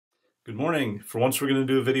Good morning. For once we're going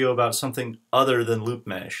to do a video about something other than loop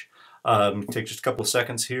mesh. Take just a couple of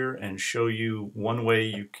seconds here and show you one way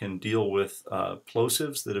you can deal with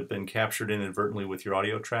plosives that have been captured inadvertently with your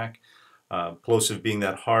audio track. Plosive being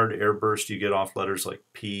that hard air burst you get off letters like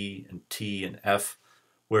P and T and F,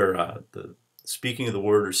 where the speaking of the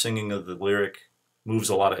word or singing of the lyric moves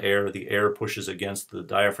a lot of air. The air pushes against the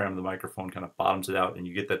diaphragm of the microphone, kind of bottoms it out, and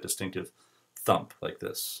you get that distinctive thump like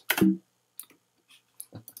this.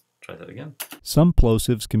 Try that again. Some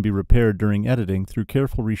plosives can be repaired during editing through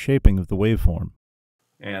careful reshaping of the waveform.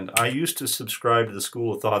 And I used to subscribe to the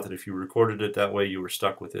school of thought that if you recorded it that way, you were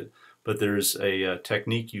stuck with it. But there's a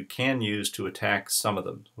technique you can use to attack some of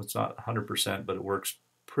them. It's not 100%, but it works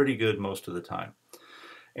pretty good most of the time.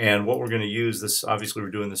 And what we're going to use, this obviously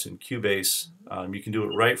we're doing this in Cubase. You can do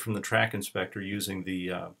it right from the track inspector using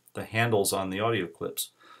the handles on the audio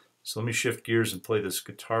clips. So let me shift gears and play this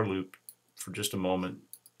guitar loop for just a moment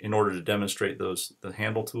in order to demonstrate the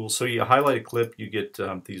handle tools. So you highlight a clip, you get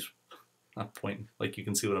these, not pointing, like you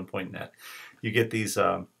can see what I'm pointing at. You get these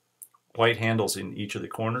white handles in each of the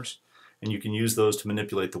corners, and you can use those to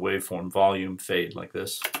manipulate the waveform, volume, fade, like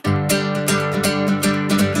this. You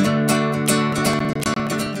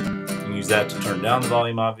can use that to turn down the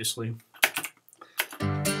volume, obviously.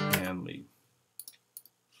 And we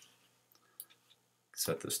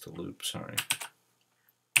set this to loop, sorry.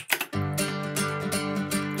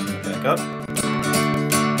 Up.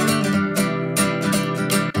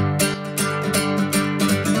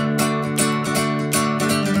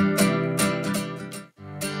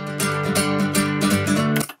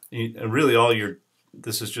 Really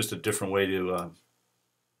this is just a different way to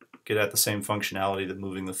get at the same functionality that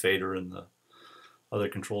moving the fader and the other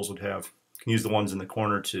controls would have. You can use the ones in the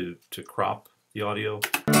corner to crop the audio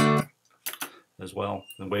as well.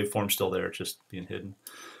 The waveform's still there, it's just being hidden.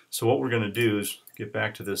 So what we're going to do is get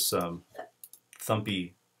back to this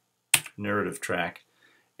thumpy narrative track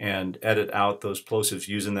and edit out those plosives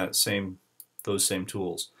using those same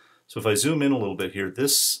tools. So if I zoom in a little bit here,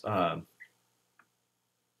 this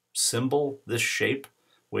symbol, this shape,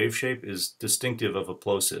 wave shape, is distinctive of a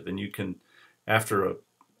plosive, and you can, after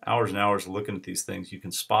hours and hours of looking at these things, you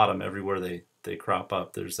can spot them everywhere they crop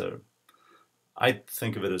up. I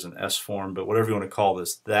think of it as an S form, but whatever you want to call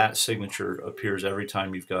this, that signature appears every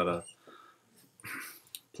time you've got a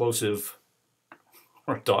plosive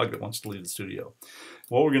or a dog that wants to leave the studio.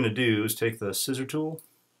 What we're going to do is take the scissor tool,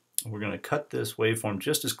 and we're going to cut this waveform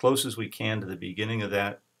just as close as we can to the beginning of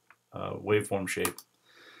that waveform shape.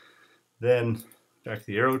 Then back to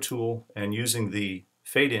the arrow tool, and using the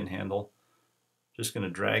fade in handle, just going to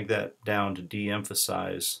drag that down to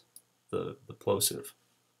de-emphasize the plosive.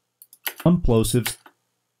 Some plosives,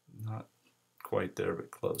 not quite there,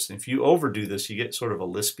 but close. And if you overdo this, you get sort of a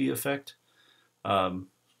lispy effect.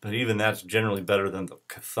 But even that's generally better than the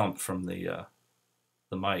thump from the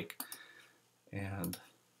mic. And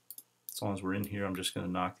as long as we're in here, I'm just going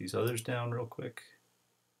to knock these others down real quick.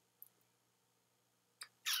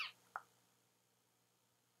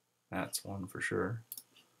 That's one for sure.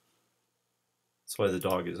 That's why the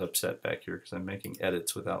dog is upset back here, because I'm making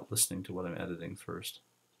edits without listening to what I'm editing first.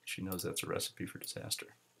 She knows that's a recipe for disaster.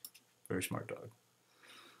 Very smart dog.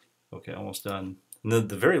 Okay, almost done. And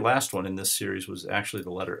the very last one in this series was actually the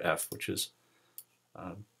letter F, which is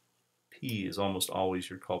P is almost always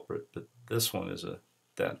your culprit, but this one is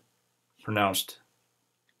that pronounced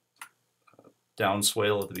down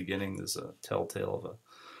swale at the beginning. There's a telltale of a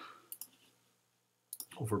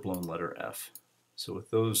overblown letter F. So with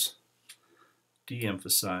those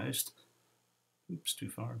de-emphasized, oops, too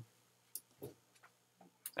far.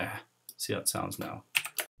 See how it sounds now.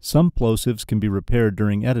 some plosives can be repaired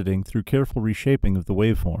during editing through careful reshaping of the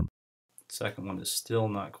waveform. Second one is still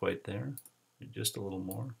not quite there. Just a little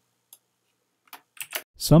more.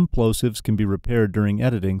 Some plosives can be repaired during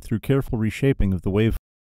editing through careful reshaping of the waveform.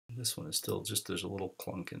 This one is still just, there's a little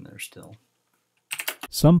clunk in there still.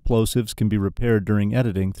 Some plosives can be repaired during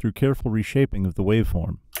editing through careful reshaping of the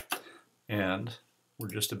waveform. And we're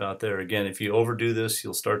just about there. Again, if you overdo this,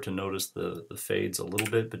 you'll start to notice the fades a little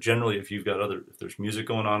bit, but generally if you've got if there's music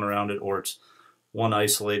going on around it, or it's one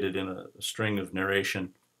isolated in a string of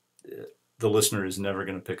narration, the listener is never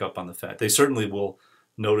going to pick up on the fact. They certainly will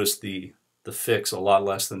notice the fix a lot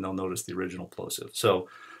less than they'll notice the original plosive. So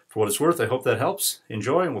for what it's worth, I hope that helps.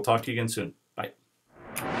 Enjoy, and we'll talk to you again soon. Bye.